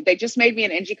 So they just made me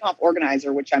an NGConf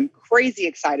organizer, which I'm crazy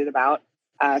excited about.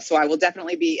 So I will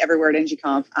definitely be everywhere at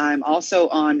NGConf. I'm also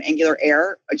on Angular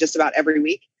Air just about every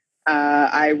week.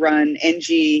 I run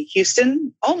NG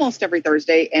Houston almost every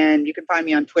Thursday, and you can find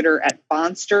me on Twitter at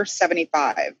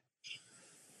Bonster75.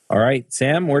 All right,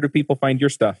 Sam, where do people find your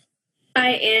stuff?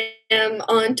 I am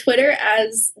on Twitter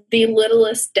as the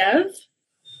littlest dev,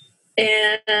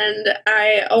 and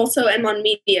I also am on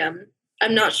Medium.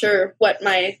 I'm not sure what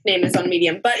my name is on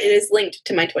Medium, but it is linked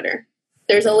to my Twitter.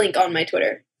 There's a link on my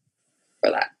Twitter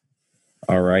for that.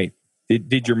 All right.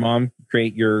 Did your mom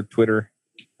create your Twitter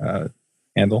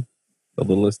handle, the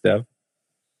littlest dev?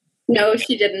 No,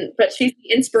 she didn't, but she's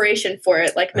the inspiration for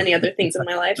it, like many other things in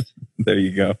my life. There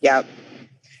you go. Yep.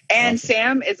 And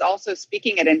Sam is also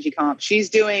speaking at NGConf. She's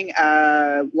doing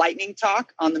a lightning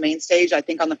talk on the main stage, I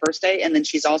think on the first day. And then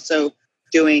she's also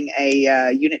doing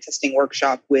a unit testing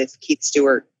workshop with Keith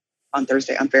Stewart on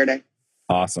Thursday, on Fair Day.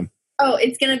 Awesome. Oh,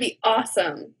 it's going to be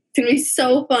awesome. It's going to be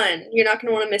so fun. You're not going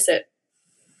to want to miss it.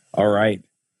 All right.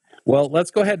 Well,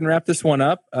 let's go ahead and wrap this one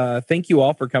up. Thank you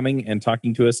all for coming and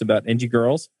talking to us about NG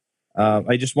Girls.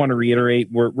 I just want to reiterate,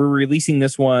 we're releasing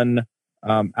this one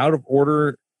out of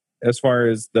order as far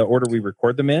as the order we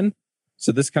record them in.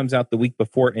 So this comes out the week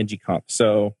before NGConf.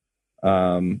 So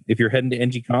if you're heading to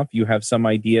NGConf, you have some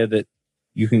idea that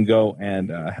you can go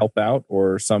and help out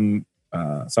or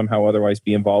somehow otherwise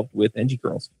be involved with NG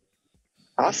Girls.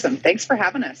 Awesome. Thanks for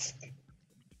having us.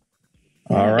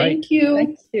 All right. Thank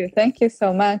you. Thank you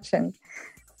so much. And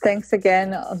thanks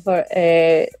again for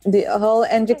the whole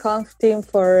NGConf team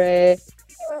for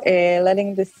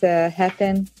letting this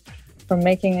happen, for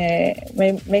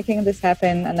making this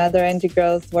happen. Another NG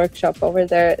Girls workshop over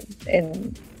there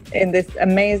in this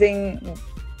amazing,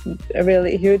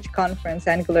 really huge conference,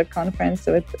 Angular conference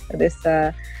with this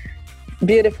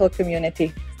beautiful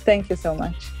community. Thank you so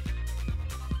much.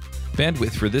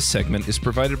 Bandwidth for this segment is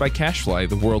provided by CacheFly,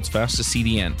 the world's fastest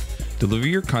CDN. Deliver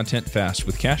your content fast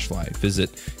with CacheFly.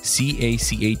 Visit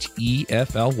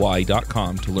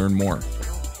CACHEFLY.com to learn more.